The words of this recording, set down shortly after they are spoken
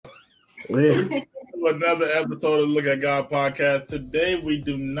To another episode of Look at God podcast. Today we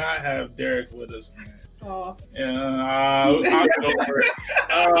do not have Derek with us, man. Oh. I'll get over it.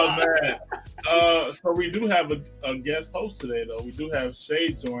 Oh man. So we do have a guest host today, though. We do have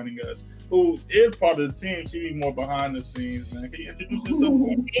Shay joining us, who is part of the team. She be more behind the scenes, man. Can you introduce yourself?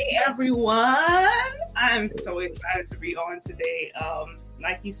 Hey everyone! I'm so excited to be on today.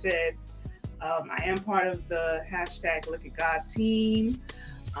 Like you said, I am part of the hashtag Look at God team.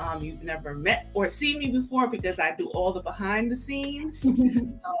 You've never met or seen me before because I do all the behind the scenes.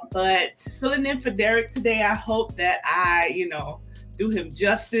 But filling in for Derek today, I hope that I, do him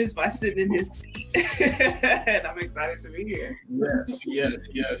justice by sitting in his seat. And I'm excited to be here.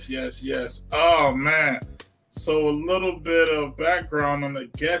 Yes. Oh, man. So a little bit of background on the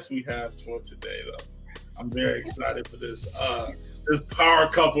guest we have for today, though. I'm very excited for this power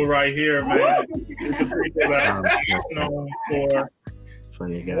couple right here, man. I've known for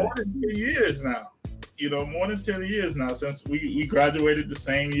more than 10 years now. More than 10 years now since we graduated the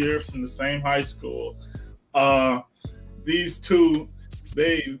same year from the same high school. These two,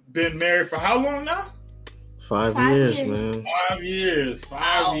 they've been married for how long now? 5 years, man. 5 years.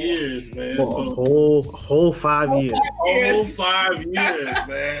 5 years, man. So, whole 5 years. Whole 5 years,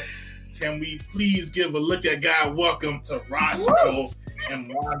 man. Can we please give a look at God? Welcome to Rochto and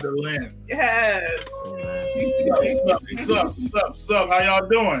Wandaline. Yes. What's up? How y'all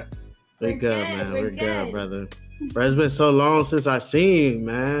doing? We're good, man. We're good, brother. Bro, it's been so long since I seen you,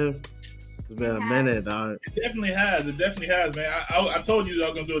 man. It's been a minute, dog. It definitely has, man. I told you I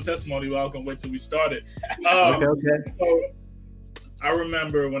was gonna do a testimony, but I was gonna wait till we started. Okay. So I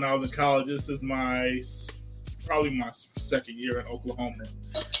remember when I was in college. This is probably my second year in Oklahoma,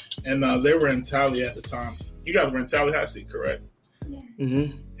 and they were in Tally at the time. You guys were in Tallahassee, correct? Yeah.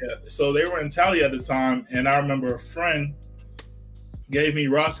 Mm-hmm. Yeah. So they were in Tally at the time, and I remember a friend gave me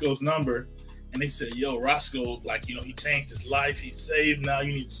Roscoe's number, and they said, "Yo, Roscoe, he changed his life. He's saved now.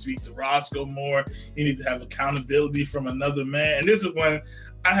 You need to speak to Roscoe more. You need to have accountability from another man." And this is when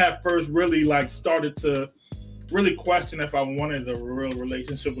I had first really started to really question if I wanted a real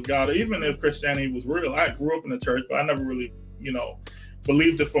relationship with God, or even if Christianity was real. I grew up in the church, but I never really,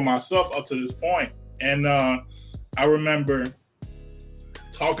 believed it for myself up to this point. And I remember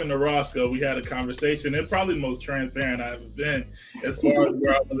talking to Roscoe. We had a conversation. It's probably the most transparent I've ever been as far as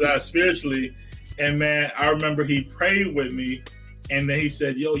where I was at spiritually. And man, I remember he prayed with me, and then he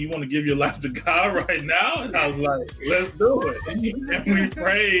said, "Yo, you want to give your life to God right now?" And I was like, "Let's do it." And we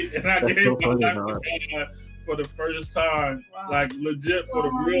prayed, and I gave my life to God for the first time, legit for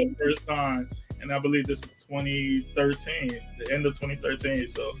the real first time. And I believe this is 2013, the end of 2013.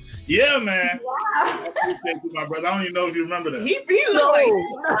 So, yeah, man. Wow. I appreciate you, my brother. I don't even know if you remember that. He looked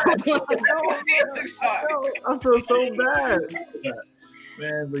I feel so bad.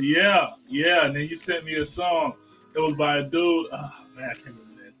 Man, but yeah. And then you sent me a song. It was by a dude. Oh, man, I can't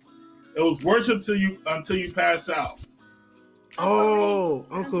remember it. It was Worship Until You Pass Out. Oh,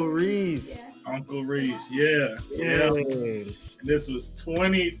 Uncle Reese. Yeah. Uncle Reese, yeah. And this was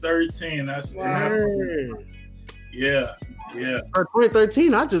 2013. That's yeah. For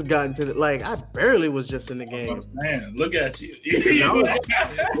 2013, I just got into I barely was just in the game. Oh, man, look at you. You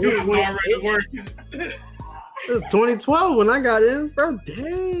was already working. It was 2012 when I got in, bro.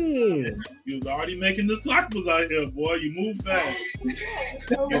 Dang. You was already making disciples out here, boy. You move fast.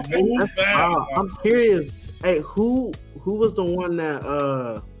 I'm curious. Hey, who was the one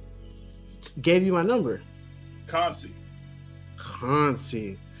that gave you my number? Concy.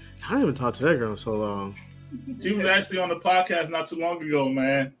 I didn't even talk to that girl in so long. She was actually on the podcast not too long ago,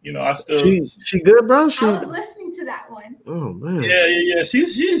 man. I still. She good, bro. I was listening to that one. Oh man. Yeah.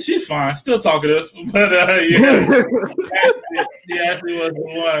 She's fine. Still talkative, but yeah. She actually was the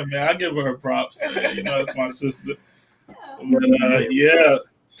one, man. I give her props. Man. That's my sister. But yeah.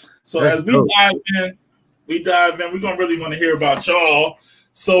 So as we dive in, we're gonna really want to hear about y'all.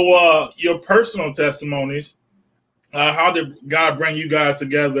 So your personal testimonies. How did God bring you guys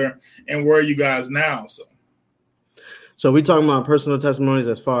together, and where are you guys now? So we talking about personal testimonies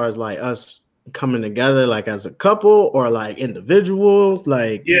as far as us coming together, as a couple, or individual,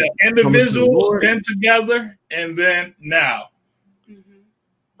 individual, then together, and then now.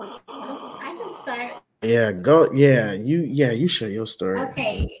 Mm-hmm. I can start. Yeah, go. Yeah, you share your story.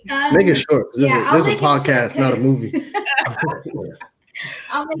 Okay, make it short. This is a podcast, not a movie.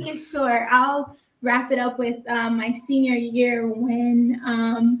 I'll make it short. I'll wrap it up with my senior year when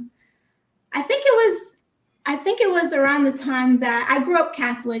I think it was around the time that I grew up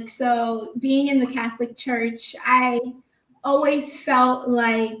Catholic. So being in the Catholic Church, I always felt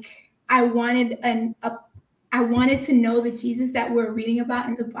like I wanted I wanted to know the Jesus that we're reading about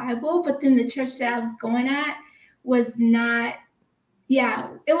in the Bible, but then the church that I was going at was not,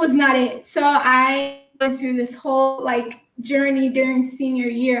 it was not it. So I went through this whole like journey during senior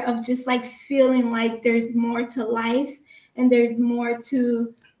year of just like feeling like there's more to life and there's more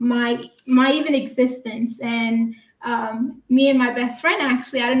to my even existence. And me and my best friend,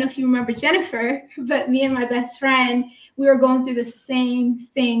 actually, I don't know if you remember Jennifer, but me and my best friend, we were going through the same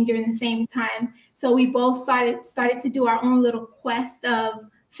thing during the same time. So we both started to do our own little quest of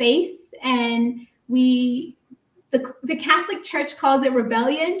faith, and the Catholic Church calls it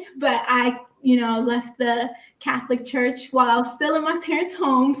rebellion, but I, left the Catholic Church while I was still in my parents'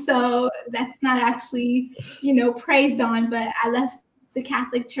 home. So that's not actually, praised on, but I left the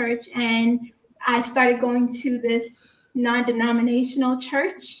Catholic Church and I started going to this non-denominational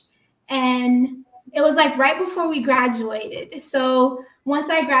church. And it was like right before we graduated. So once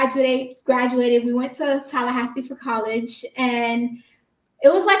I graduated, we went to Tallahassee for college, and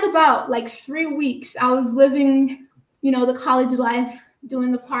it was like about like 3 weeks. I was living, the college life,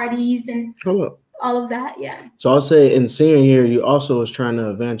 doing the parties and all of that. Yeah. So I'll say in senior year, you also was trying to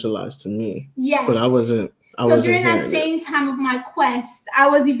evangelize to me. Yes. But I wasn't. So during that same time of my quest, I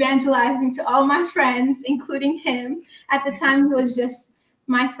was evangelizing to all my friends, including him. At the time, he was just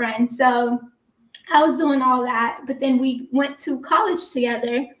my friend. So I was doing all that. But then we went to college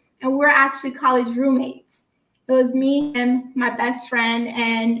together, and we're actually college roommates. It was me and my best friend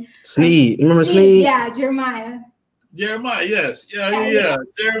and Sneed. You remember Sneed? Yeah, Jeremiah. Jeremiah, yes. Yeah.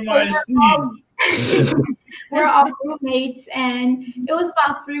 Jeremiah Sneed. We're all roommates, and it was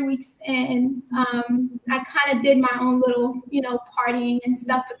about 3 weeks in. I kind of did my own little, partying and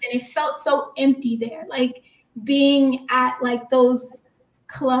stuff, but then it felt so empty there. Like being at like those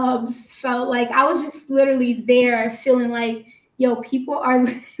clubs felt like I was just literally there feeling like, people are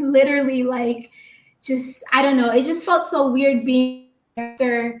literally like, just, I don't know. It just felt so weird being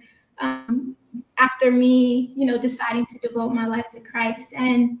after me, deciding to devote my life to Christ.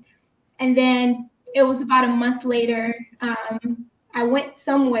 And then it was about a month later, I went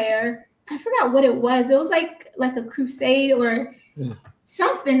somewhere. I forgot what it was. It was like a crusade or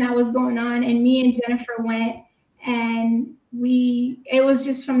something that was going on. And me and Jennifer went, and it was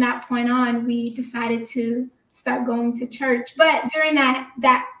just from that point on, we decided to start going to church. But during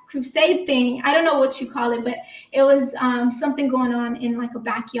that crusade thing, I don't know what you call it, but it was something going on in like a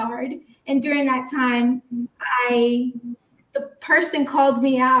backyard. And during that time, the person called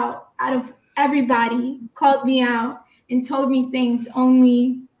me out of everybody, called me out and told me things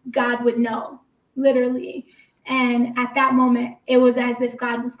only God would know, literally. And at that moment, it was as if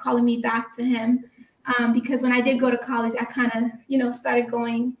God was calling me back to him. Because when I did go to college, I kind of, started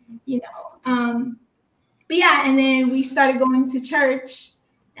going, but yeah, and then we started going to church,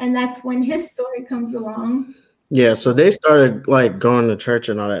 and that's when his story comes along. Yeah, so they started like going to church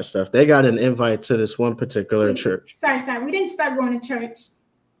and all that stuff. They got an invite to this one particular church. Sorry. We didn't start going to church.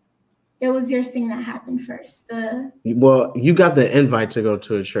 It was your thing that happened first. Well, you got the invite to go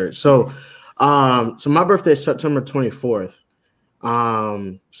to a church. So my birthday is September 24th.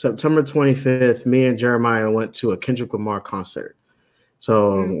 September 25th, me and Jeremiah went to a Kendrick Lamar concert.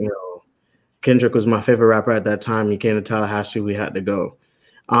 So, Kendrick was my favorite rapper at that time. He came to Tallahassee. We had to go.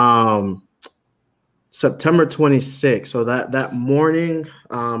 September 26th. So that morning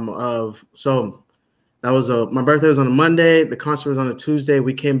that was my birthday was on a Monday. The concert was on a Tuesday.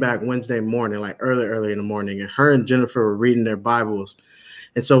 We came back Wednesday morning, like early in the morning, and her and Jennifer were reading their Bibles.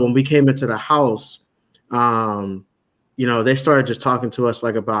 And so when we came into the house, they started just talking to us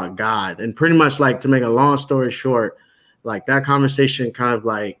like about God, and pretty much like, to make a long story short, like that conversation kind of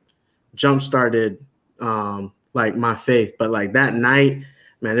like jump started like my faith. But like that night,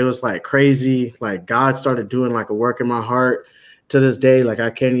 man, it was like crazy. Like God started doing like a work in my heart. To this day, like I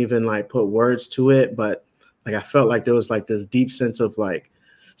can't even like put words to it, but like I felt like there was like this deep sense of like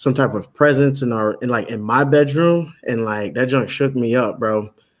some type of presence in my bedroom, and like that junk shook me up,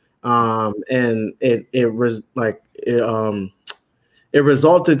 bro. And it was like it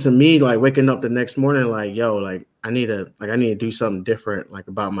resulted to me like waking up the next morning like, yo, like I need to do something different like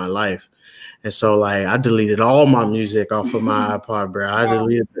about my life. And so like I deleted all my music off of my iPod, bro. I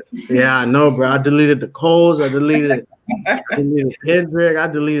deleted it. Yeah, I know, bro. I deleted the Coles. I deleted Kendrick. I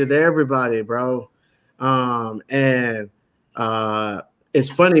deleted everybody, bro. And it's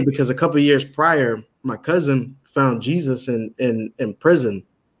funny because a couple of years prior, my cousin found Jesus in prison.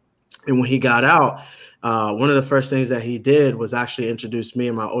 And when he got out, one of the first things that he did was actually introduce me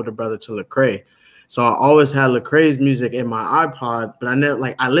and my older brother to Lecrae. So I always had Lecrae's music in my iPod, but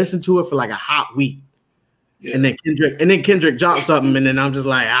I listened to it for like a hot week. Yeah. And then Kendrick dropped something, and then I'm just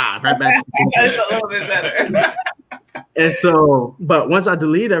like, right back to That's a little bit better. And so, but once I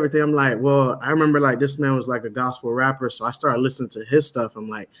deleted everything, I'm like, well, I remember like this man was like a gospel rapper. So I started listening to his stuff. I'm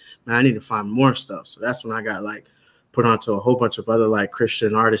like, man, I need to find more stuff. So that's when I got like put onto a whole bunch of other like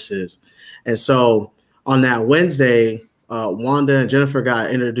Christian artists. And so on that Wednesday, Wanda and Jennifer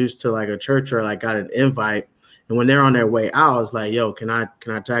got introduced to like a church or like got an invite. And when they're on their way out, I was like, yo, can I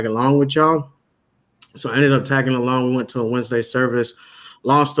tag along with y'all? So I ended up tagging along. We went to a Wednesday service.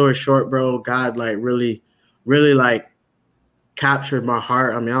 Long story short, bro, God like really like captured my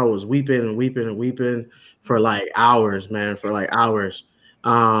heart. I mean, I was weeping and weeping and weeping for like hours, man, for like hours.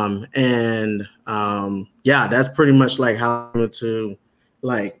 Yeah, that's pretty much like how I went to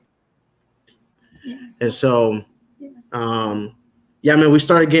like, and so, yeah, man, we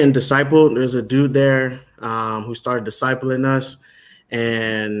started getting discipled. There's a dude there who started discipling us.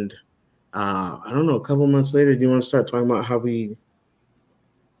 And I don't know, a couple months later, do you want to start talking about how we...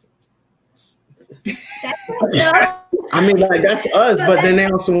 I mean, like, that's us, so but then they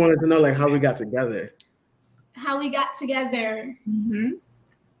also wanted to know, like, how we got together. How we got together. Mm-hmm.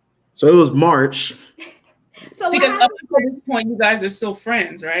 So it was March. So because up until this point, you guys are still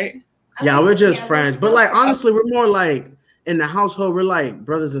friends, right? Yeah, we're just friends. But, like, honestly, we're more like, in the household, we're like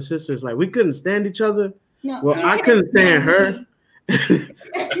brothers and sisters. Like, we couldn't stand each other. No, well, I couldn't stand her. I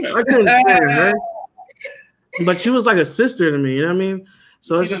couldn't stand her. But she was like a sister to me, you know what I mean?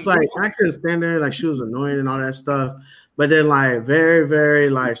 So it's just like, I couldn't stand her. Like, she was annoying and all that stuff. But then, like, very,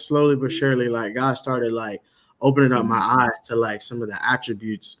 very, like, slowly but surely, like, God started, like, opening up my eyes to, like, some of the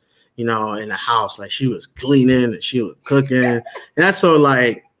attributes, you know, in the house. Like, she was cleaning and she was cooking. And that's so,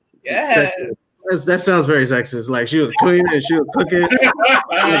 like, that sounds very sexist. Like, she was cleaning and she was cooking.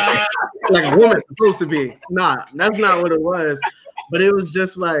 Like a woman's supposed to be. Nah, that's not what it was. But it was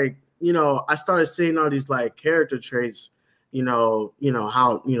just, like, you know, I started seeing all these, like, character traits. You know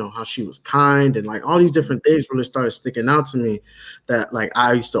how she was kind and like all these different things really started sticking out to me that like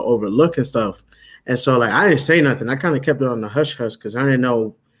I used to overlook and stuff. And so like I didn't say nothing. I kind of kept it on the hush hush because I didn't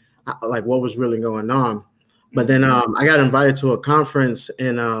know like what was really going on. But then I got invited to a conference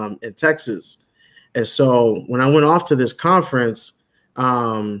in Texas. And so when I went off to this conference,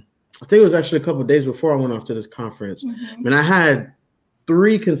 I think it was actually a couple of days before I went off to this conference. Mm-hmm. And I had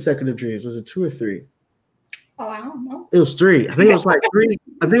 3 consecutive dreams. Was it 2 or 3? Oh, I don't know. It was 3. I think it was like 3.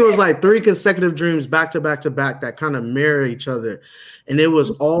 I think it was like 3 consecutive dreams back to back to back that kind of mirror each other. And it was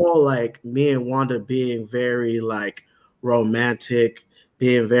all like me and Wanda being very like romantic,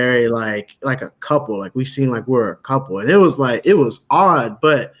 being very like a couple. Like we seemed like we're a couple. And it was like, it was odd,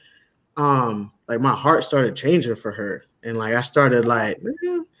 but like my heart started changing for her. And like I started like,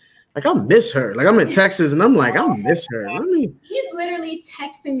 man, like I miss her. Like I'm in Texas and I'm like, I miss her. He's literally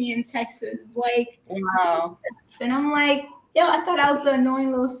texting me in Texas. Like, wow. And I'm like, yo, I thought I was the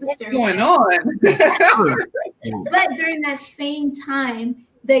annoying little sister. What's going on? But during that same time,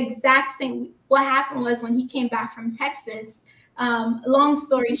 the exact same, what happened was when he came back from Texas, long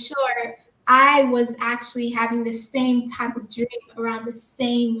story short, I was actually having the same type of dream around the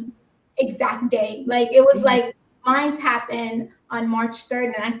same exact day. Like it was like mine's happened on March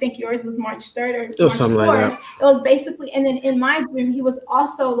 3rd, and I think yours was March 3rd or March 4th. Like that. It was basically, and then in my dream, he was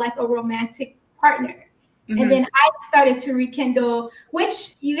also like a romantic partner. Mm-hmm. And then I started to rekindle,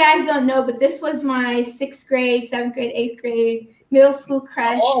 which you guys don't know, but this was my 6th grade, 7th grade, 8th grade, middle school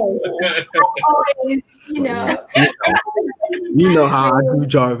crush. Oh. I always, you know. You know how I do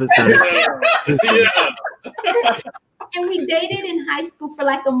Jarvis. And we dated in high school for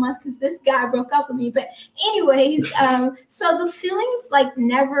like a month because this guy broke up with me. But anyways, so the feelings like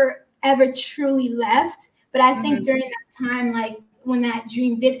never, ever truly left. But I think during that time, like when that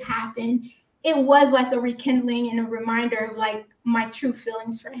dream did happen, it was like a rekindling and a reminder of like my true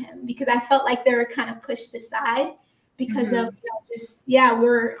feelings for him, because I felt like they were kind of pushed aside because of, you know, just, yeah,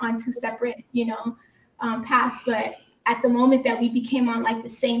 we're on 2 separate, you know, paths. But at the moment that we became on like the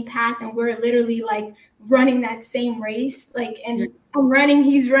same path and we're literally like running that same race, like, and I'm running,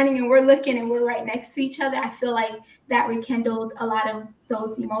 he's running, and we're looking and we're right next to each other, I feel like that rekindled a lot of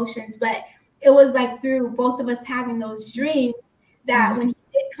those emotions. But it was like through both of us having those dreams that when he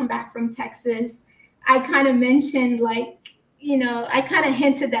did come back from Texas, I kind of mentioned like, you know, I kind of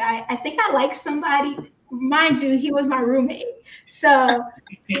hinted that I think I like somebody. Mind you, he was my roommate. So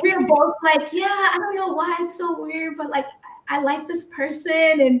we were both like, yeah, I don't know why it's so weird, but like, I like this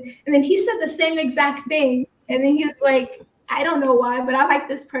person. And then he said the same exact thing. And then he was like, I don't know why, but I like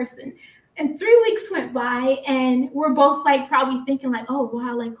this person. And 3 weeks went by and we're both like probably thinking like, oh,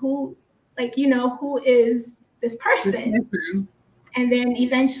 wow, like who, like, you know, who is this person? And then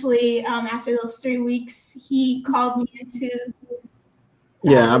eventually, after those 3 weeks, he called me into.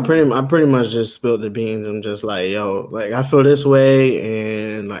 Yeah, I pretty much just spilled the beans. I'm just like, yo, like I feel this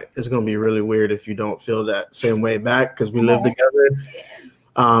way, and like it's gonna be really weird if you don't feel that same way back because we live together.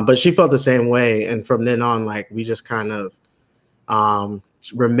 But she felt the same way, and from then on, like we just kind of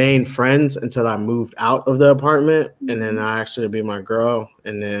remained friends until I moved out of the apartment, and then I actually be my girl,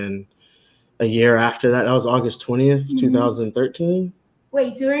 and then a year after that, that was August 20th, 2013.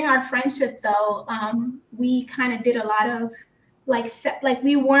 Wait, during our friendship though, we kind of did a lot of like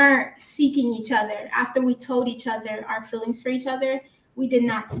we weren't seeking each other. After we told each other our feelings for each other, we did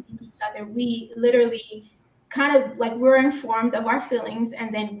not seek each other. We literally kind of like we were informed of our feelings,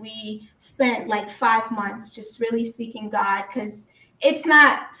 and then we spent like 5 months just really seeking God, because it's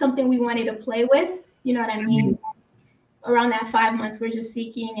not something we wanted to play with. You know what I mean? Around that 5 months, we're just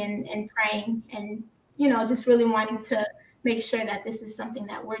seeking and praying, and just really wanting to make sure that this is something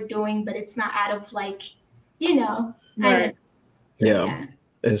that we're doing, but it's not out of like, Right. Yeah.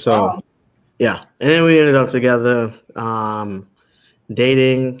 And so, yeah. And then we ended up together,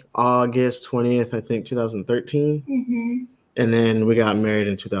 dating August 20th, I think, 2013. Mm-hmm. And then we got married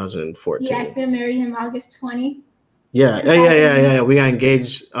in 2014. Yeah, it's been married him August 20. Yeah. We got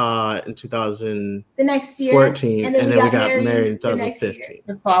engaged in 2014. The next year. And then we got married in 2015.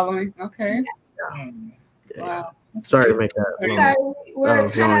 The following. Okay. Yeah. Wow. Sorry to make that long. Sorry, we're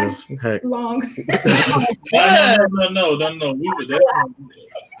kind of long. No. We were there.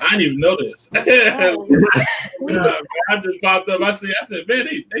 I didn't even know this. I just popped up. I said, man,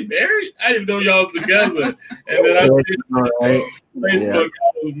 they married? I didn't know y'all was together. And then I see Facebook,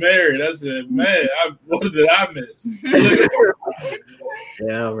 I was married. I said, man, what did I miss?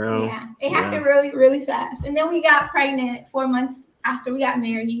 Yeah, bro. Yeah, it happened really, really fast. And then we got pregnant 4 months after we got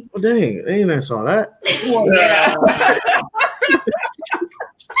married. Well, dang, I ain't saw that.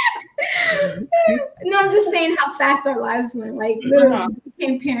 No, I'm just saying how fast our lives went. Like, literally, we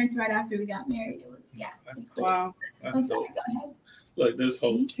became parents right after we got married. It was, Wow. I'm sorry, go ahead. Look, there's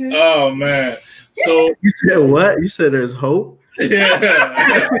hope. Okay. Oh, man. So you said what? You said there's hope?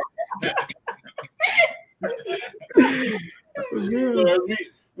 Yeah. So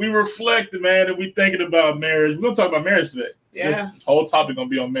we reflect, man, and we thinking about marriage. We're going to talk about marriage today. Yeah. This whole topic going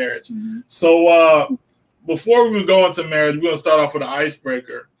to be on marriage. So before we go into marriage, we're going to start off with an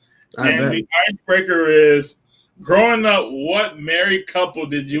icebreaker. The icebreaker is, growing up, what married couple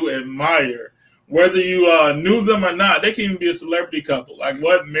did you admire? Whether you knew them or not, they can even be a celebrity couple. Like,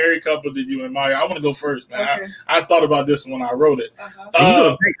 what married couple did you admire? I want to go first, man. Okay. I thought about this when I wrote it.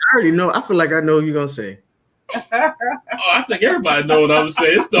 I already know. I feel like I know what you're going to say. I think everybody know what I would say.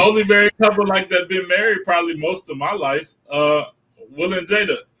 It's the only married couple like that been married probably most of my life. Will and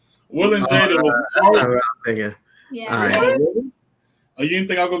Jada. Will and Jada was that's not what I'm thinking. Yeah. All right. Oh, you didn't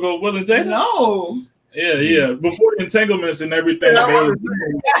think I could go with Will and Jada? No. Yeah. Before the entanglements and everything, I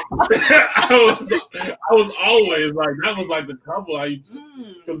was always like, that was like the couple I used to,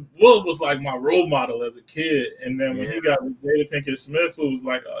 because Will was like my role model as a kid, and then when he got with Jada Pinkett Smith, who was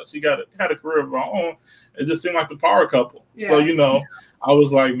like, she had a career of her own, it just seemed like the power couple. Yeah. So I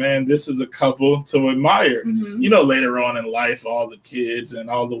was like, man, this is a couple to admire. Later on in life, all the kids and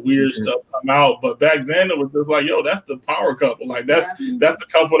all the weird stuff come out, but back then it was just like, yo, that's the power couple. Like that's the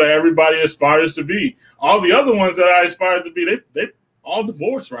couple that everybody aspires to be. All the other ones that I aspired to be, they all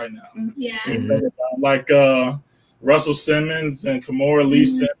divorced right now. Yeah. Like Russell Simmons and Kimora Lee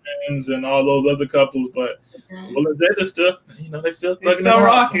Simmons and all those other couples, but well, they're still, they still thugging it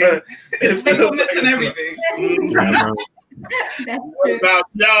rocking. It's entanglements and everything. What about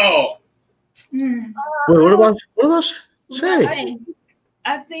y'all? Wait, what about Shay?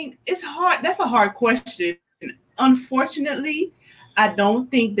 I think it's hard. That's a hard question. Unfortunately, I don't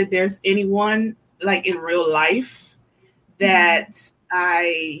think that there's anyone like in real life that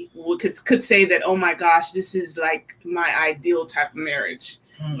I could say that, oh my gosh, this is like my ideal type of marriage.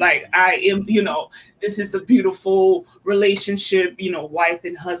 Like I am, this is a beautiful relationship, wife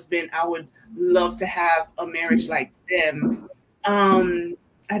and husband. I would love to have a marriage like them.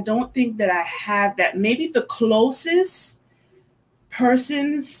 I don't think that I have that. Maybe the closest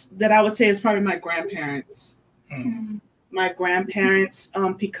persons that I would say is probably my grandparents. My grandparents,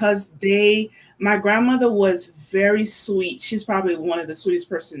 because my grandmother was very sweet. She's probably one of the sweetest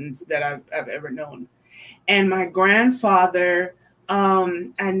persons that I've ever known. And my grandfather,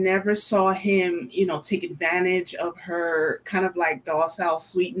 I never saw him, take advantage of her kind of like docile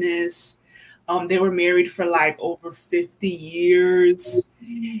sweetness. They were married for like over 50 years.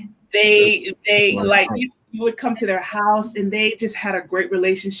 They like, you would come to their house and they just had a great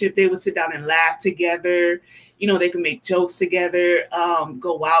relationship. They would sit down and laugh together. You know, they could make jokes together,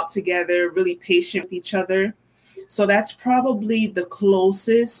 go out together, really patient with each other. So that's probably the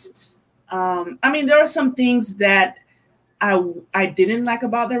closest. I mean, there are some things that I didn't like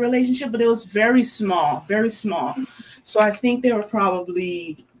about their relationship, but it was very small, very small. So I think they were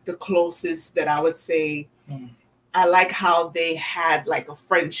probably the closest that I would say. I like how they had like a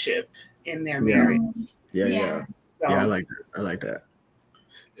friendship in their marriage. Yeah. So, I like that.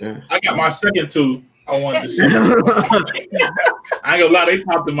 Yeah. I got my second two. I wanted to share. I ain't gonna lie, they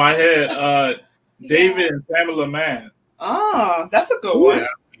popped in my head. David and Tamala Mann. Oh, that's a good one.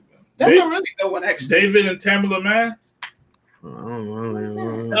 That's a really good one, actually. David and Tamala Mann.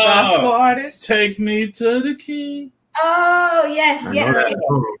 Gospel artist. Take me to the king. Oh yes.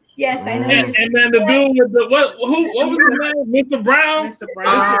 Yes, I know. And then the dude with the what was his name? Mr. Brown. Mr.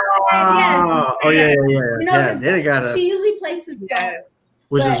 Brown. Yeah. You know, They got she usually places that,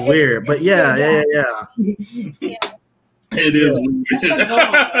 which is weird, but yeah. It is weird.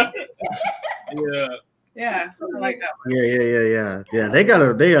 Yeah, I like that one. Yeah. They got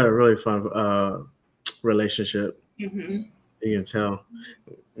a really fun relationship. Mm-hmm. You can tell.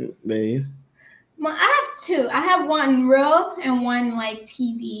 Maybe. Well, I have two. I have one real and one like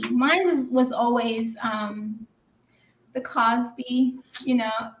TV. Mine was always the Cosby, you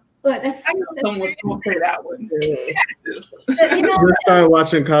know. But that's I know someone's gonna say that one. But, you know, I started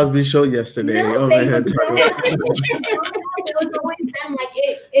watching Cosby Show yesterday. No, over here. It was always them. Like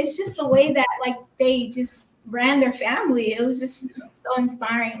it's just the way that like they just ran their family. It was just so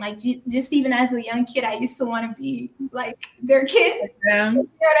inspiring. Like just even as a young kid, I used to want to be like their kid. Yeah. You know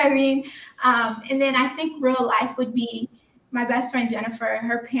what I mean? And then I think real life would be my best friend Jennifer.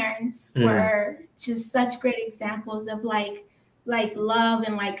 Her parents were just such great examples of like love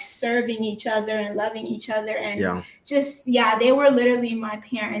and like serving each other and loving each other and they were literally my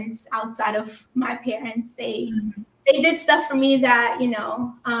parents outside of my parents. They did stuff for me that, you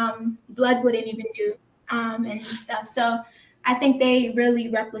know, blood wouldn't even do and stuff. So I think they really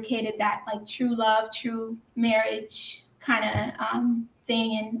replicated that like true love, true marriage kind of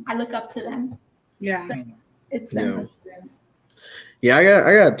thing, and I look up to them. Yeah. So it's Yeah, I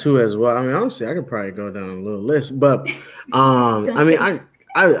got two as well. I mean, honestly, I could probably go down a little list, but I mean,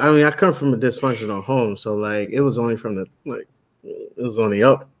 I come from a dysfunctional home, so like it was only from up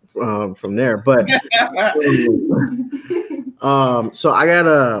from there. But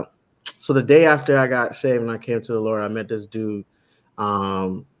so the day after I got saved and I came to the Lord, I met this dude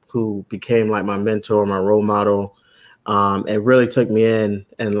who became like my mentor, my role model, and really took me in,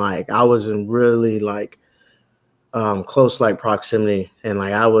 and like I was in really like close like proximity, and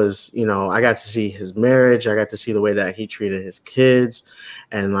like I was, you know, I got to see his marriage, I got to see the way that he treated his kids,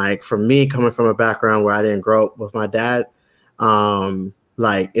 and like for me coming from a background where I didn't grow up with my dad,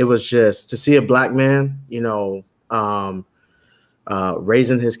 like it was just to see a black man, you know,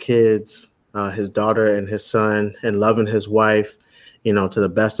 raising his kids, his daughter and his son, and loving his wife, you know, to the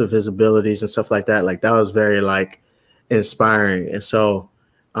best of his abilities and stuff like that. Like that was very like inspiring. And so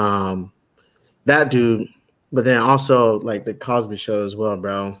that dude. But then also like the Cosby Show as well,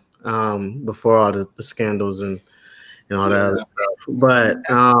 bro. Before all the scandals and all that other stuff. But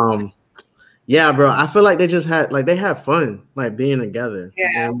yeah, bro, I feel like they just had fun like being together. Yeah.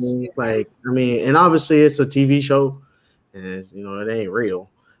 You know what I mean? Like, I mean, and obviously it's a TV show and it's, you know, it ain't real.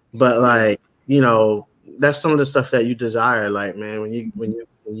 But like, you know, that's some of the stuff that you desire. Like, man, when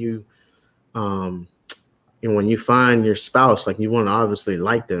you find your spouse, like you want to obviously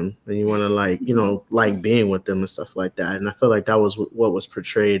like them and you want to like, you know, like being with them and stuff like that. And I feel like that was what was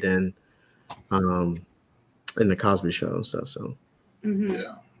portrayed in the Cosby Show and stuff. So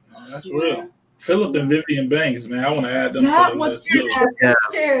yeah, that's real. Philip and Vivian Banks, man, I want to add them that to the was list too.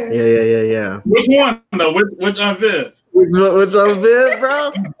 Yeah. Which one though? Which on Viv? Which on Viv,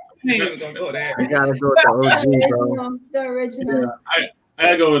 bro? I ain't even gonna go there. I gotta go with the OG, bro. The original. Yeah, I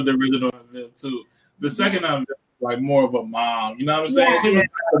gotta go with the original on Viv too. The second on Viv, like more of a mom, you know what I'm saying? She was like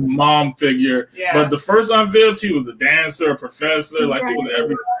a mom figure, but the first on Viv, she was a dancer, a professor, like she was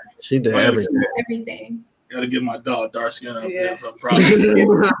everything. She did everything. Gotta give my dog dark skin on Viv a problem.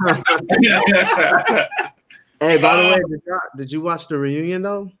 Hey, by the way, did you watch the reunion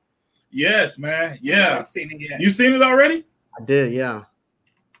though? Yes, man. Yeah. I've seen it yet. You seen it already? I did, yeah.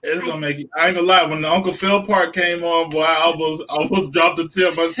 It's gonna make you. I ain't gonna lie. When the Uncle Phil part came on, boy, I almost dropped a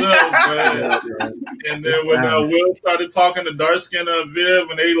tear myself, man. And then when Will started talking to dark skin Viv,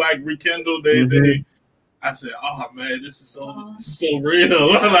 when they like rekindled, I said, "Oh man, this is so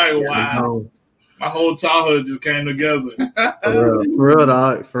real." Like, wow, my whole childhood just came together. For real,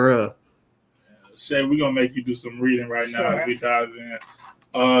 dog. For real. Shay, we're gonna make you do some reading right now Sure. as we dive in.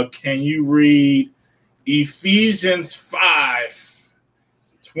 Can you read Ephesians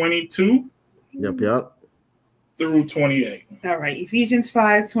 5:22 Yep. through 28? All right, Ephesians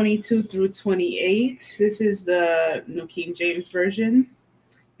 5:22 through 28. This is the New King James Version.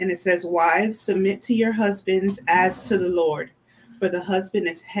 And it says, "Wives, submit to your husbands as to the Lord. For the husband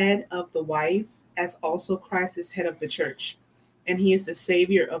is head of the wife, as also Christ is head of the church. And he is the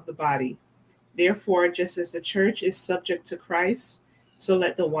Savior of the body. Therefore, just as the church is subject to Christ, so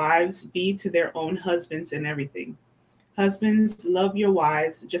let the wives be to their own husbands in everything. Husbands, love your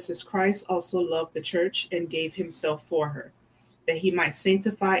wives, just as Christ also loved the church and gave himself for her, that he might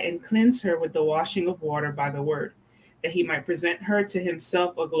sanctify and cleanse her with the washing of water by the word, that he might present her to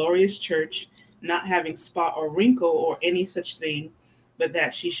himself a glorious church, not having spot or wrinkle or any such thing, but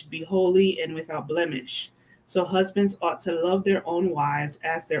that she should be holy and without blemish. So husbands ought to love their own wives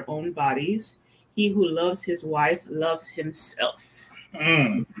as their own bodies. He who loves his wife loves himself."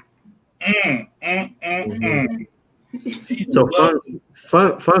 So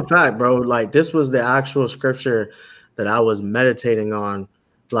fun fact, bro. Like this was the actual scripture that I was meditating on,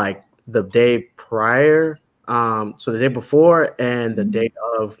 like the day prior. So the day before and the day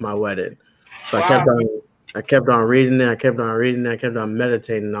of my wedding. So I kept on reading it. I kept on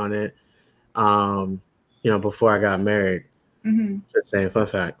meditating on it. Before I got married. Mm-hmm. Just saying fun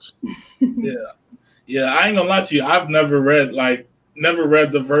facts. Yeah. I ain't gonna lie to you. I've never read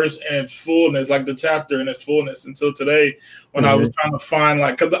the verse in its fullness, like the chapter in its fullness, until today when I was trying to find,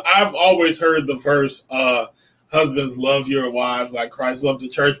 like, because I've always heard the verse, husbands, love your wives like Christ loved the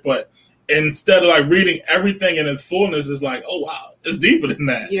church, but instead of like reading everything in its fullness, it's like, oh wow, it's deeper than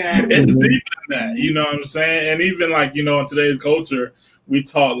that. Yeah. It's deeper than that. You know what I'm saying? And even like, in today's culture, we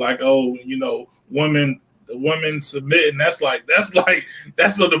taught like, oh, women submitting. That's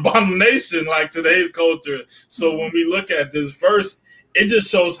an abomination, like today's culture. So when we look at this verse, it just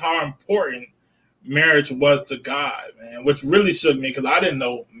shows how important marriage was to God, man, which really shook me because I didn't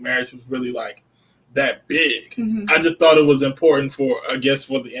know marriage was really like that big. I just thought it was important for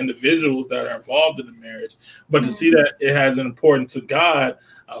the individuals that are involved in the marriage, but to see that it has an importance to God,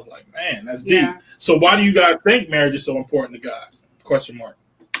 I was like, man, that's deep. So why do you guys think marriage is so important to God? Question mark.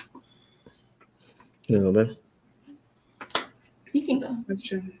 Man. You can go.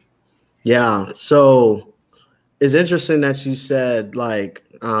 Yeah. So it's interesting that you said because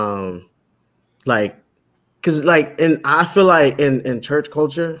I feel like in church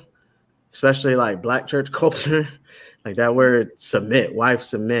culture, especially like Black church culture, like that word submit, wife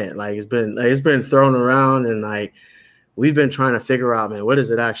submit, like it's been thrown around, and like we've been trying to figure out, man, what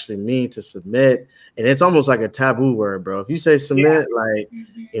does it actually mean to submit? And it's almost like a taboo word, bro. If you say submit,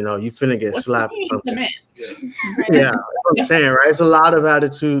 you finna get slapped or something. Yeah, that's what I'm saying, right? It's a lot of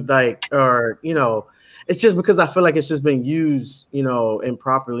attitude, it's just because I feel like it's just been used,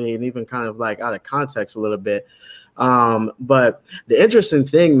 improperly and even kind of like out of context a little bit. But the interesting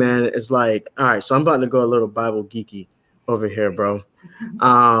thing, man, is like, all right, so I'm about to go a little Bible geeky over here, bro.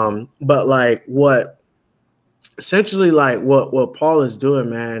 But like what Paul is doing,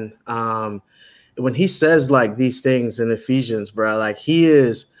 man, when he says like these things in Ephesians, bro, like he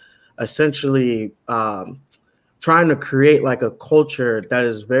is essentially trying to create like a culture that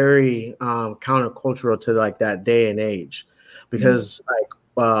is very countercultural to like that day and age, because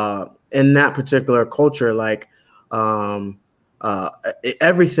in that particular culture, like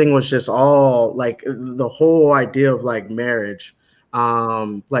everything was just all like the whole idea of like marriage.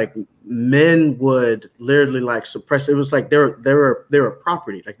 Like men would literally like suppress. It was like they were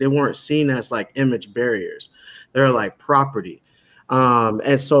property. Like they weren't seen as like image barriers. They're like property.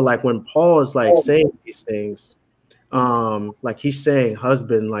 And so like when Paul is like saying these things, like he's saying,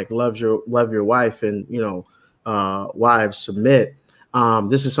 husband, like love your wife, and wives submit.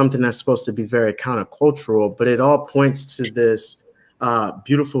 This is something that's supposed to be very countercultural, but it all points to this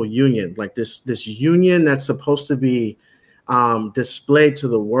beautiful union, like this union that's supposed to be displayed to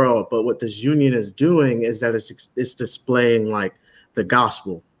the world. But what this union is doing is that it's displaying like the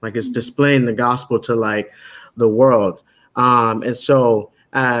gospel, like it's displaying the gospel to like the world. And so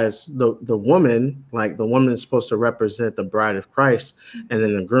as the woman, like the woman is supposed to represent the bride of Christ, and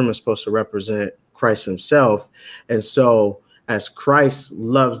then the groom is supposed to represent Christ himself. And so as Christ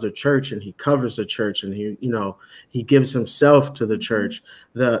loves the church and he covers the church and he gives himself to the church,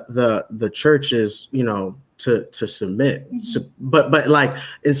 the church is, to submit, but like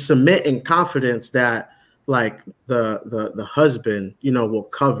is submit in confidence that like the husband, you know, will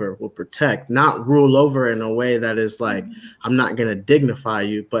cover, will protect, not rule over in a way that is like, I'm not going to dignify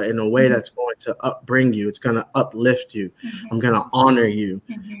you, but in a way that's going to upbring you. It's going to uplift you. I'm going to honor you.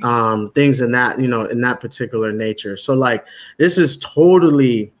 Things in that, you know, in that particular nature. So like, this is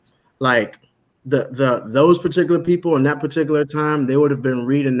totally like those particular people in that particular time, they would have been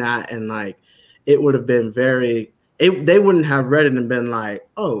reading that, and like, it would have been they wouldn't have read it and been like,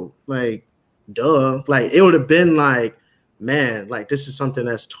 oh, like, duh. Like, it would have been like, man, like, this is something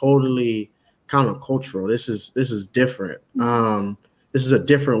that's totally countercultural. This is different. This is a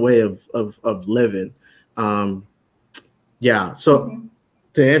different way of living. Yeah. So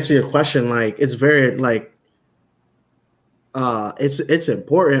to answer your question, like, it's very like, it's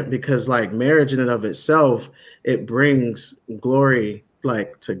important because like marriage in and of itself, it brings glory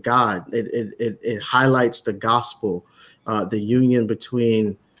like to God. It highlights the gospel, the union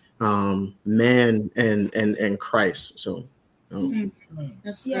between man and Christ. So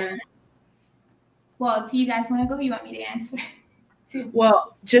that's Yeah. fair. Well, do you guys want to go? You want me to answer?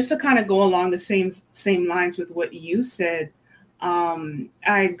 Well, just to kind of go along the same lines with what you said, I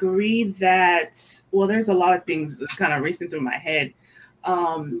agree that, well, there's a lot of things that's kind of racing through my head.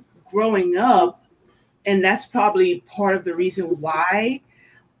 Growing up, and that's probably part of the reason why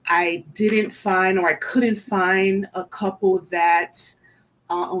I didn't find, or I couldn't find, a couple that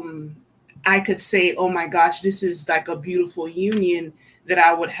I could say, oh my gosh, this is like a beautiful union that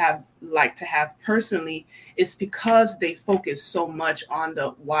I would have liked to have personally. It's because they focus so much on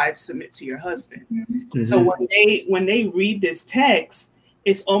the wives submit to your husband. So when they read this text,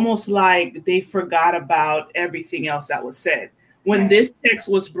 it's almost like they forgot about everything else that was said. When this text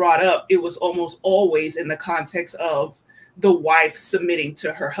was brought up, it was almost always in the context of the wife submitting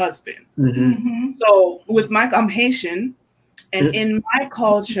to her husband. So with I'm Haitian, and in my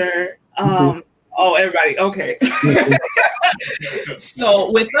culture, oh, everybody, okay.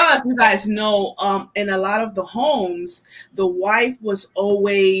 So with us, you guys know, in a lot of the homes, the wife was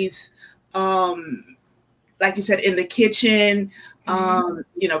always, like you said, in the kitchen,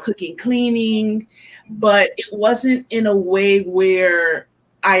 you know, cooking, cleaning, but it wasn't in a way where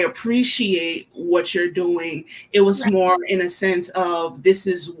I appreciate what you're doing. It was more in a sense of, this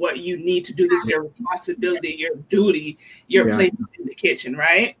is what you need to do. This is your responsibility, your duty, your place in the kitchen,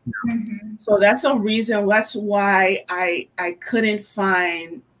 right? So that's a reason. That's why I couldn't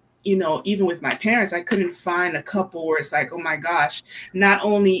find, you know, even with my parents, I couldn't find a couple where it's like, oh my gosh, not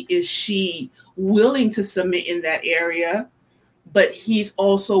only is she willing to submit in that area, but he's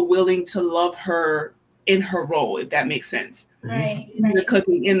also willing to love her in her role, if that makes sense. Right. In the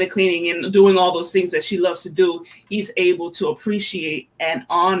cooking, in the cleaning, and doing all those things that she loves to do, he's able to appreciate and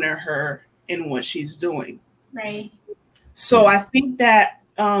honor her in what she's doing. Right. So I think that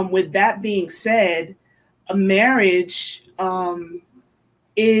with that being said, a marriage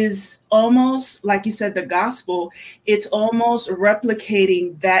is almost, like you said, the gospel. It's almost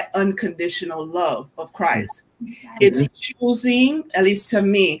replicating that unconditional love of Christ. It's choosing, at least to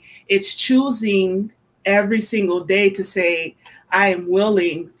me, it's choosing every single day to say, I am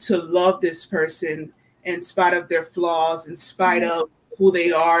willing to love this person in spite of their flaws, in spite of who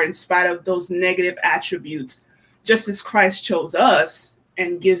they are, in spite of those negative attributes, just as Christ chose us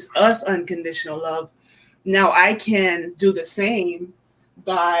and gives us unconditional love. Now I can do the same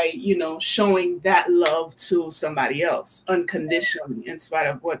by, you know, showing that love to somebody else unconditionally, in spite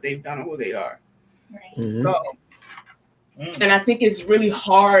of what they've done or who they are. So, and I think it's really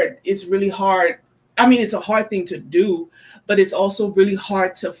hard. It's really hard. I mean, it's a hard thing to do, but it's also really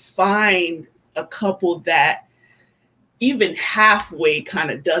hard to find a couple that even halfway kind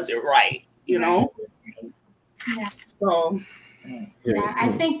of does it right, you know? Yeah. So, yeah, I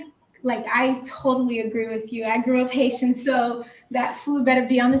think, like, I totally agree with you. I grew up Haitian, so that food better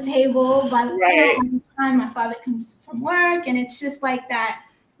be on the table by the time my father comes from work. And it's just like that,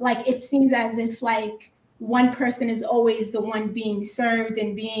 like, it seems as if, like, one person is always the one being served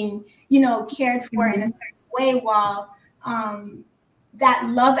and being, you know, cared for in a certain way, while that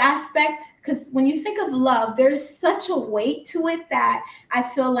love aspect, because when you think of love, there's such a weight to it that I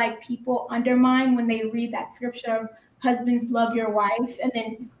feel like people undermine when they read that scripture, husbands love your wife, and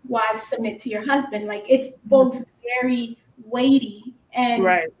then wives submit to your husband. Like, it's both very weighty, and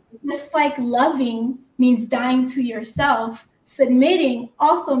just like loving means dying to yourself, submitting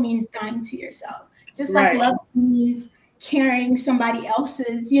also means dying to yourself. Just like love means carrying somebody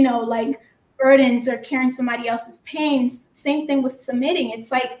else's, you know, like burdens, or carrying somebody else's pains. Same thing with submitting. It's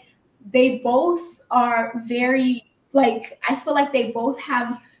like they both are very, like, I feel like they both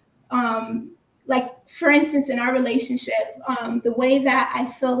have, like, for instance, in our relationship, the way that I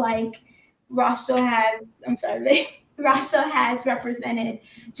feel like Rochto has, I'm sorry, babe. Rochto has represented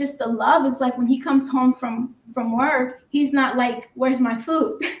just the love. Is like when he comes home from work, he's not like, where's my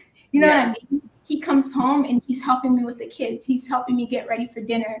food? You know what I mean? He comes home and he's helping me with the kids. He's helping me get ready for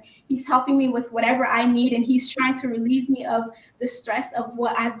dinner. He's helping me with whatever I need. And he's trying to relieve me of the stress of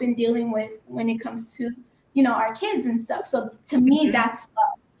what I've been dealing with when it comes to, you know, our kids and stuff. So to me, that's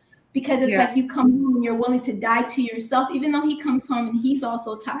love. Because it's like you come home and you're willing to die to yourself, even though he comes home and he's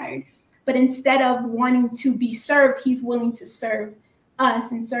also tired. But instead of wanting to be served, he's willing to serve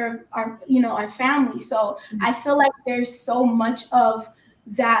us and serve our, you know, our family. So I feel like there's so much of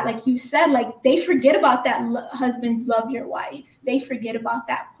that, like you said, like they forget about that husbands love your wife. They forget about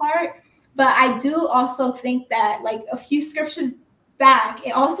that part. But I do also think that like a few scriptures back,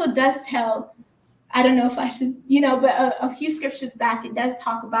 it also does tell, I don't know if I should, you know, but a few scriptures back, it does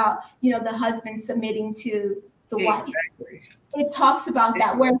talk about, you know, the husband submitting to the wife. It talks about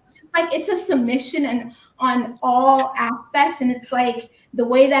that, where it's just like it's a submission and on all aspects. And it's like the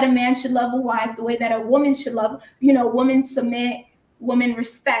way that a man should love a wife, the way that a woman should love, you know, women submit, women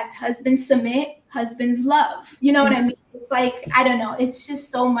respect, husbands submit, husbands love. You know what I mean? It's like, I don't know. It's just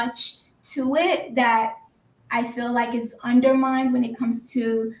so much to it that I feel like is undermined when it comes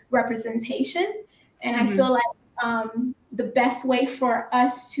to representation. And I feel like the best way for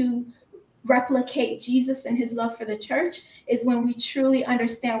us to replicate Jesus and his love for the church is when we truly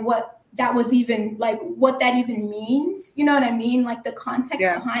understand what that was even like, what that even means. You know what I mean? Like the context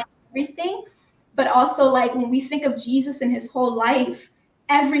behind everything. But also like when we think of Jesus and his whole life,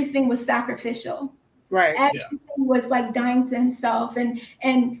 everything was sacrificial. Right. Everything was like dying to himself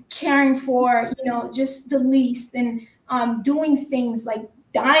and caring for, you know, just the least and doing things like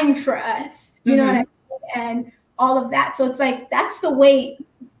dying for us, you know what I mean? And all of that. So it's like, that's the way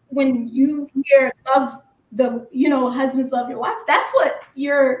when you hear love the, you know, husbands love your wife, that's what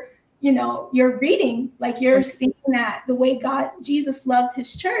you're, you know, you're reading. Like you're seeing that the way Jesus loved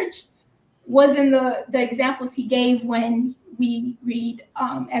his church was in the examples he gave when we read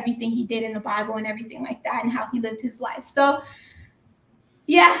everything he did in the Bible and everything like that and how he lived his life. So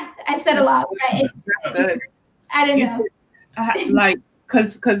yeah, I said a lot, but I don't know. Like,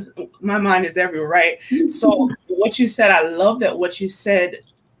 because my mind is everywhere, right? So what you said, I love that what you said,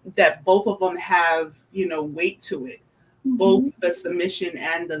 that both of them have, you know, weight to it, both the submission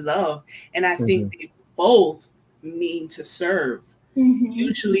and the love. And I think they both mean to serve.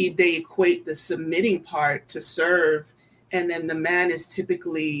 Usually they equate the submitting part to serve. And then the man is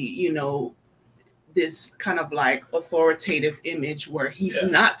typically, you know, this kind of like authoritative image where he's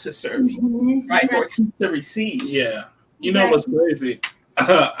not to serve you, right? Or to receive. Yeah. You know what's crazy?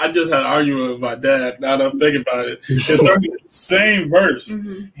 I just had an argument with my dad. Now that I'm thinking about it, it's the same verse.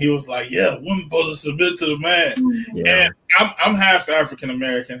 He was like, "Yeah, the woman's supposed to submit to the man." And I'm half African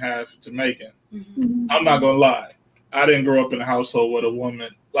American, half Jamaican. I'm not gonna lie. I didn't grow up in a household with a woman.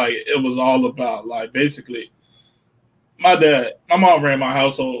 Like it was all about like basically my mom ran my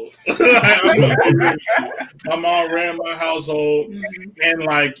household. My mom ran my household, and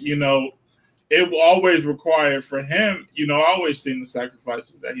like you know. It will always require for him, you know, I always seen the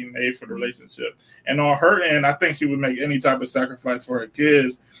sacrifices that he made for the relationship. And on her end, I think she would make any type of sacrifice for her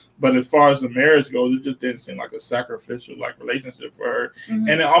kids. But as far as the marriage goes, it just didn't seem like a sacrificial like relationship for her. And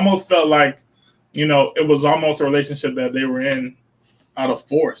it almost felt like, you know, it was almost a relationship that they were in out of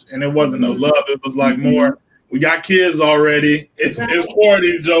force. And it wasn't no love. It was like more, we got kids already. It's four of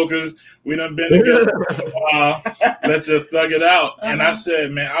these jokers. We done been together for a while. Let's just thug it out. And I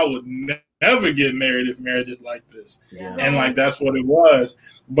said, man, I would never get married if marriage is like this. And like that's what it was.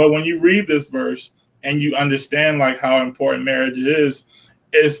 But when you read this verse and you understand like how important marriage is,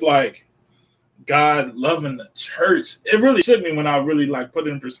 it's like God loving the church. It really shook me when I really like put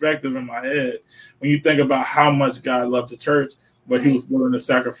it in perspective in my head when you think about how much God loved the church, but he was willing to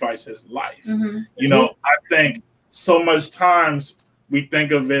sacrifice his life. You know, I think so much times we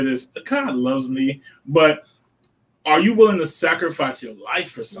think of it as God loves me, but are you willing to sacrifice your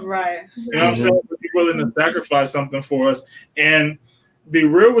life for something? Right. You know what I'm saying? Are you willing to sacrifice something for us? And be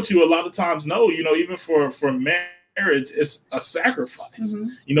real with you, a lot of times, no, you know, even for marriage, it's a sacrifice.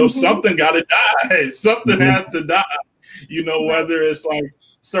 You know, something got to die. Something has to die. You know, whether it's like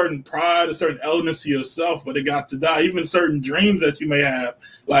certain pride or certain elements to yourself, but it got to die. Even certain dreams that you may have,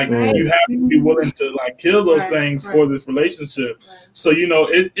 like you have to be willing to like kill those things for this relationship. So, you know,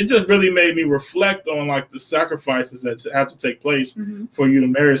 it just really made me reflect on like the sacrifices that have to take place for you to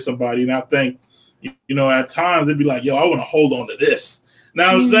marry somebody. And I think, you know, at times it'd be like, yo, I want to hold on to this.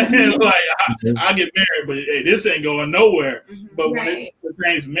 Now I'm saying like I get married, but hey, this ain't going nowhere. But when it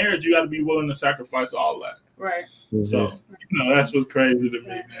pertains to marriage, you got to be willing to sacrifice all that. Right. So, you know, that's what's crazy to me,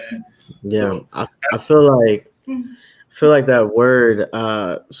 man. Yeah, So I feel like that word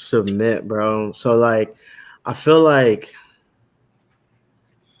submit, bro. So like I feel like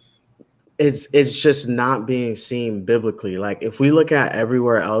it's just not being seen biblically. Like if we look at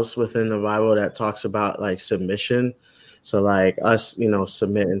everywhere else within the Bible that talks about like submission, so like us, you know,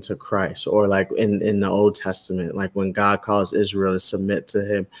 submitting to Christ, or like in the Old Testament, like when God calls Israel to submit to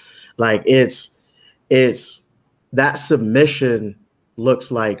him, like it's that submission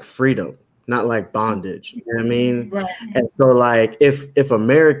looks like freedom, not like bondage. You know what I mean? Right. And so like if a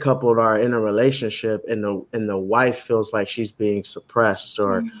married couple are in a relationship and the wife feels like she's being suppressed,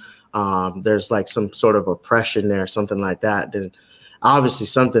 or there's like some sort of oppression there, something like that, then obviously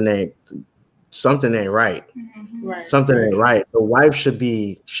something ain't right. Right. Something ain't right. The wife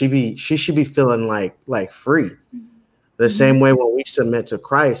she should be feeling like free. The same way when we submit to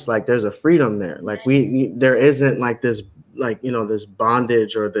Christ, like there's a freedom there. Like there isn't like this, like, you know, this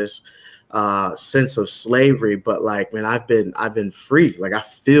bondage or this sense of slavery, but like, man, I've been free. Like I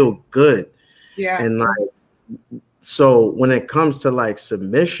feel good. Yeah. And like, so when it comes to like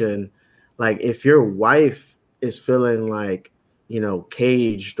submission, like if your wife is feeling like, you know,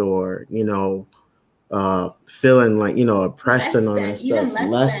 caged, or, you know, feeling like, you know, oppressed and all that stuff,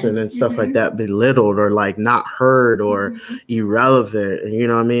 lessened and stuff like that, belittled, or like not heard, or irrelevant, and you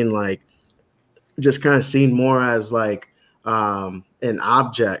know what I mean, like just kind of seen more as like an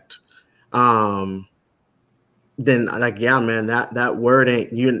object, then like, yeah, man, that word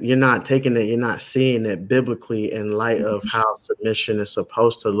ain't, you're not taking it, you're not seeing it biblically in light of how submission is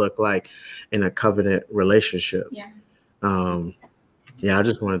supposed to look like in a covenant relationship. Yeah, I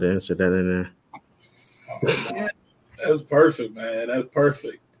just wanted to insert that in there. Yeah, that's perfect, man. That's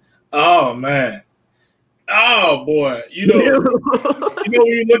perfect. Oh man. Oh boy. You know when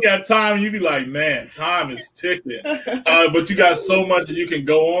you look at time, you be like, man, time is ticking. But you got so much that you can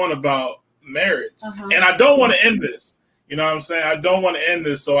go on about marriage. And I don't want to end this. You know what I'm saying? I don't want to end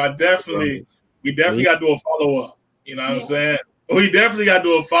this. So we definitely got to do a follow-up. You know what I'm saying? We definitely got to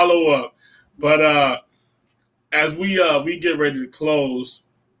do a follow-up. But as we get ready to close,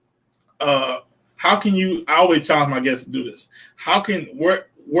 how can you? I always challenge my guests to do this.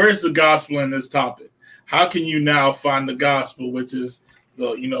 Where's the gospel in this topic? How can you now find the gospel, which is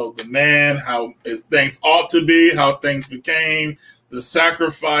the man, how things ought to be, how things became, the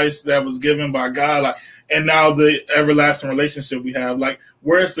sacrifice that was given by God, like, and now the everlasting relationship we have. Like,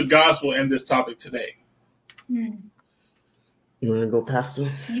 where's the gospel in this topic today? You want to go,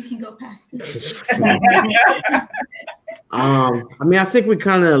 Pastor? You can go, Pastor. I mean, I think we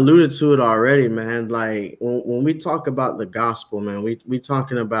kind of alluded to it already, man. Like when we talk about the gospel, man, we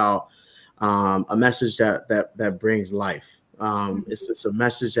talking about a message that brings life. It's a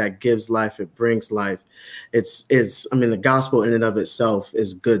message that gives life. It brings life. I mean, the gospel in and of itself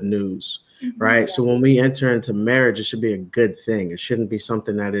is good news, right? So when we enter into marriage, it should be a good thing. It shouldn't be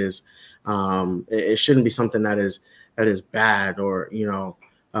something that is, it shouldn't be something that is bad, or, you know,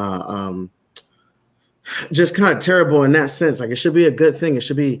 just kind of terrible in that sense. Like it should be a good thing. It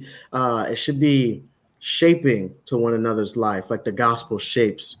should be shaping to one another's life, like the gospel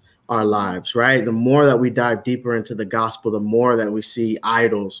shapes our lives, right? The more that we dive deeper into the gospel, the more that we see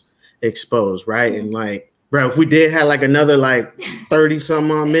idols exposed, right? And like, bro, if we did have like another like 30 some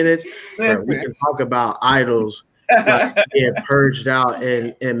odd minutes, bro, we can talk about idols being purged out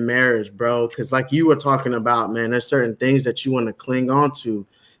in marriage, bro. Because like you were talking about, man, there's certain things that you want to cling on to,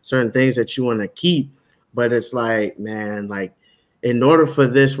 certain things that you want to keep. But it's like, man, like in order for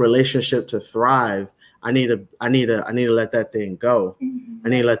this relationship to thrive, I need to let that thing go. I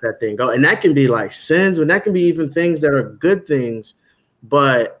need to let that thing go. And that can be like sins, and that can be even things that are good things,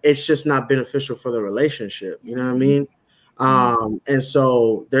 but it's just not beneficial for the relationship. You know what I mean? And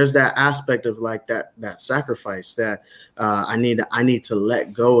so there's that aspect of like that sacrifice that I need to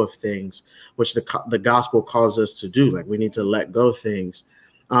let go of things, which the gospel calls us to do. Like we need to let go of things.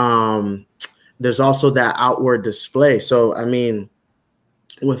 There's also that outward display. So, I mean,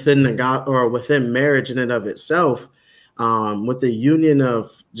 within within marriage in and of itself, with the union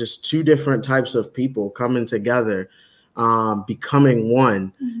of just two different types of people coming together, becoming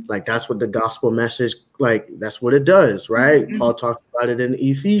one, like that's what the gospel message, like that's what it does, right? Paul talks about it in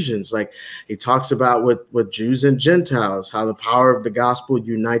Ephesians. Like he talks about with Jews and Gentiles, how the power of the gospel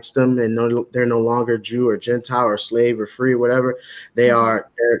unites them, and they're no longer Jew or Gentile or slave or free, whatever they are.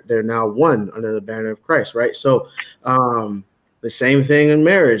 They're now one under the banner of Christ, right? So the same thing in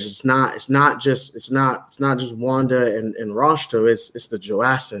marriage. It's not just Wanda and Rochto. It's the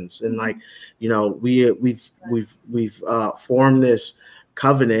Joassins, and like, you know, we've formed this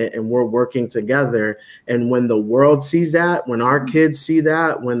covenant and we're working together. And when the world sees that, when our kids see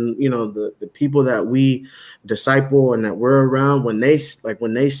that, when, you know, the people that we disciple and that we're around, when they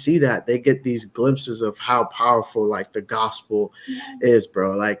see that, they get these glimpses of how powerful like the gospel is,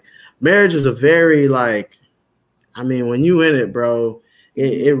 bro. Like marriage is a very like, I mean, when you in it, bro,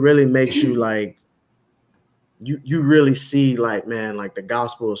 it really makes you like, you really see like, man, like the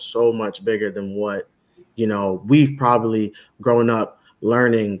gospel is so much bigger than what, you know, we've probably grown up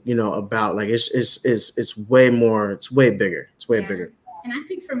learning, you know, about. Like it's way more, it's way bigger. It's way bigger. And I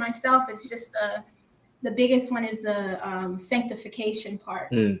think for myself, it's just the biggest one is the sanctification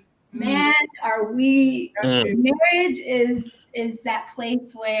part. Man, are we marriage is that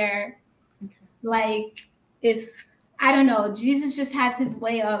place where like, if I don't know, Jesus just has his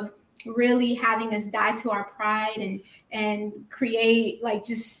way of really having us die to our pride and create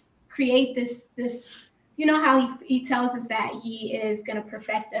this, you know, how he tells us that he is going to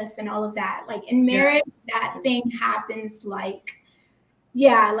perfect us and all of that. Like in marriage, that thing happens like,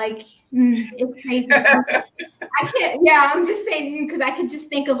 it's crazy. I'm just saying, because I could just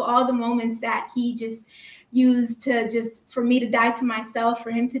think of all the moments that he just used to just for me to die to myself,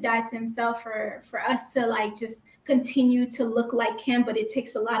 for him to die to himself, for us to like just continue to look like him. But it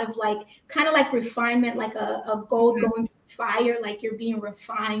takes a lot of like kind of like refinement, like a gold going through fire, like you're being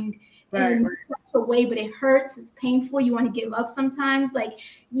refined in such a way, but it hurts, it's painful, you want to give up sometimes, like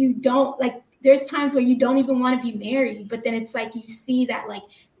you don't, like there's times where you don't even want to be married, but then it's like you see that like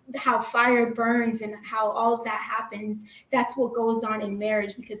how fire burns and how all of that happens. That's what goes on in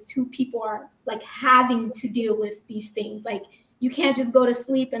marriage, because two people are like having to deal with these things. Like you can't just go to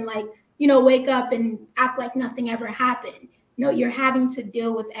sleep and like, you know, wake up and act like nothing ever happened. No, you're having to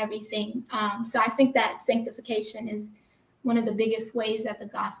deal with everything. So I think that sanctification is one of the biggest ways that the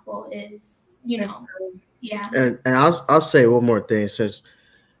gospel is, you know, And I'll say one more thing, since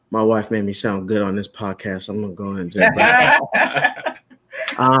my wife made me sound good on this podcast. I'm gonna go ahead and just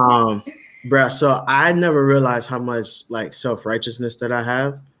bruh, so I never realized how much like self-righteousness that I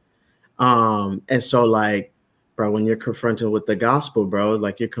have. And so like, bro, when you're confronted with the gospel, bro,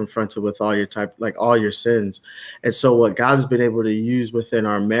 like you're confronted with all your sins. And so what God has been able to use within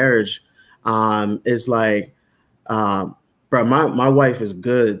our marriage is like, bro, my wife is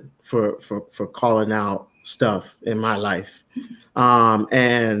good for calling out stuff in my life.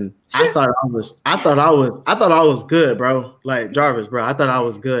 And I thought I was good, bro. Like Jarvis, bro, I thought I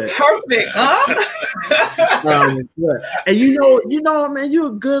was good. Perfect, huh? And you know, man, you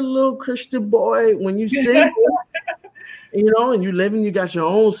a good little Christian boy when you sing, you know, and you live and you got your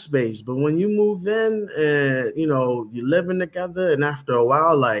own space. But when you move in and, you know, you're living together, and after a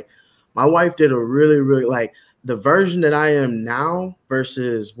while, like my wife did a really, really like the version that I am now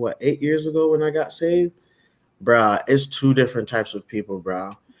versus 8 years ago when I got saved. Bruh, it's two different types of people,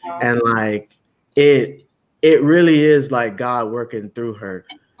 bro. And like it really is like God working through her.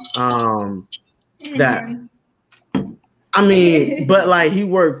 That I mean, but like he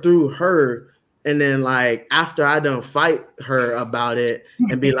worked through her, and then like after I done fight her about it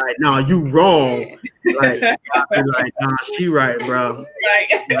and be like, no, you wrong. Like I be like, nah, she right, bro.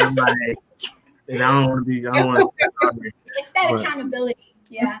 And I'm like, and I don't want to be sorry. It's that accountability,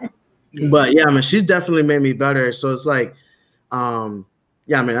 But yeah, I mean, she's definitely made me better. So it's like, I mean,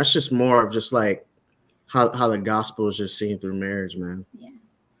 that's just more of just like how the gospel is just seen through marriage, man. Yeah,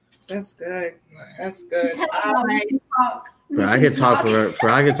 that's good. That's good. Bro, I could talk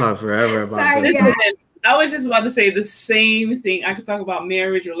forever about Sorry, this. I was just about to say the same thing. I could talk about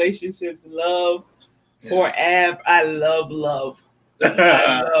marriage, relationships, love, forever. I love love.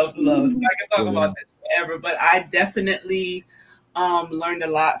 I love love. So I can talk about this forever. But I definitely learned a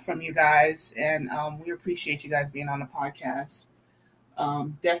lot from you guys, and we appreciate you guys being on the podcast.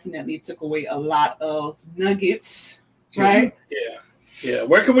 Definitely took away a lot of nuggets, right? Yeah.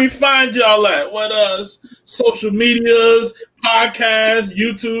 Where can we find y'all at? What social medias, podcasts,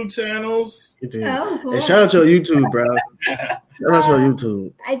 YouTube channels? Oh, cool. And shout out to YouTube, bro. Shout out to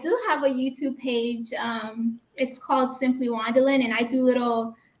YouTube. I do have a YouTube page. It's called Simply Wandaline, and I do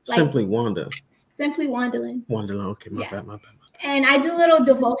little like Simply Wandaline. Wandaline. Okay, my bad. And I do little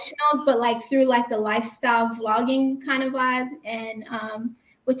devotionals, but like through like the lifestyle vlogging kind of vibe, and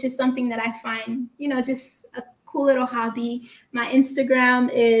which is something that I find, you know, just a cool little hobby. My Instagram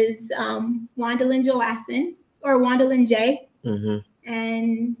is Wandaline Joassin, or Wandaline J.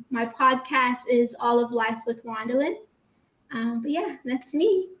 And my podcast is All of Life with Wandaline. But yeah, that's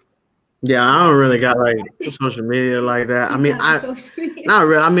me. Yeah, I don't really got like social media like that. I mean, not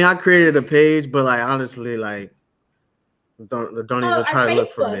really. I mean, I created a page, but like honestly, like Don't even try to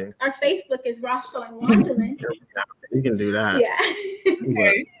look for me. Our Facebook is Rochto Wandaline. You can do that. Yeah.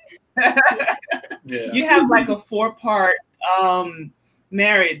 Okay. Yeah. You have like a 4-part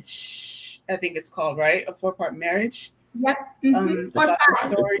marriage, I think it's called, right? A 4-part marriage. Yep. Mm-hmm. Or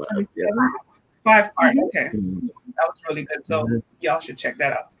 5. Story. Yeah. 5-part. Mhm. Okay. That was really good. So y'all should check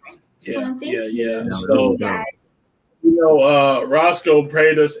that out. Yeah. Thank you. So, Roscoe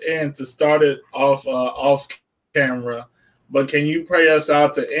prayed us in to start it off camera, but can you pray us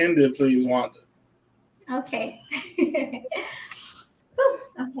out to end it, please, Wanda? Okay. Okay.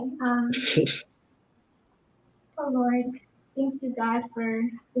 Oh Lord, thank you, God, for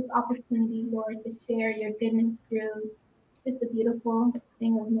this opportunity, Lord, to share your goodness through just the beautiful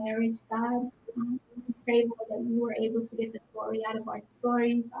thing of marriage, God. We pray, Lord, that you were able to get the glory out of our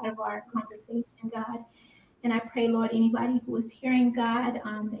stories, out of our conversation, God. And I pray, Lord, anybody who is hearing, God,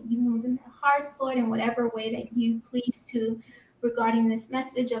 that you move in their hearts, Lord, in whatever way that you please to regarding this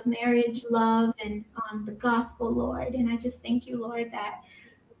message of marriage, love, and the gospel, Lord. And I just thank you, Lord, that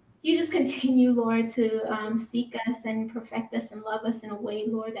you just continue, Lord, to seek us and perfect us and love us in a way,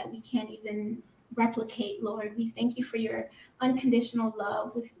 Lord, that we can't even replicate, Lord. We thank you for your unconditional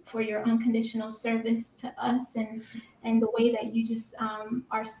love, for your unconditional service to us, and the way that you just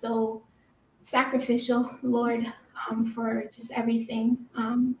are so sacrificial, Lord, for just everything.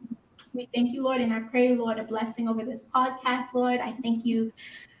 We thank you, Lord, and I pray, Lord, a blessing over this podcast, Lord. I thank you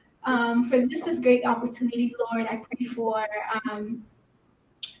for just this great opportunity, Lord. I pray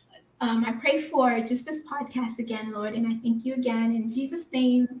for just this podcast again, Lord, and I thank you again in Jesus'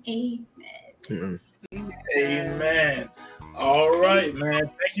 name. Amen. Amen. All right, man.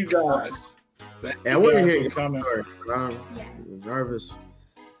 Thank you, guys. Thank I you want to guys hear for your coming. story. I'm nervous.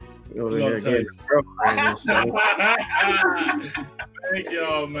 You over We're here gonna tell getting you. your girlfriend and stuff. Thank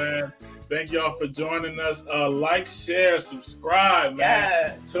y'all, man. Thank y'all for joining us. Like, share, subscribe, man.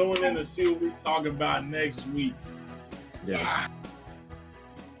 Yeah. Tune in to see what we talk about next week. Yeah.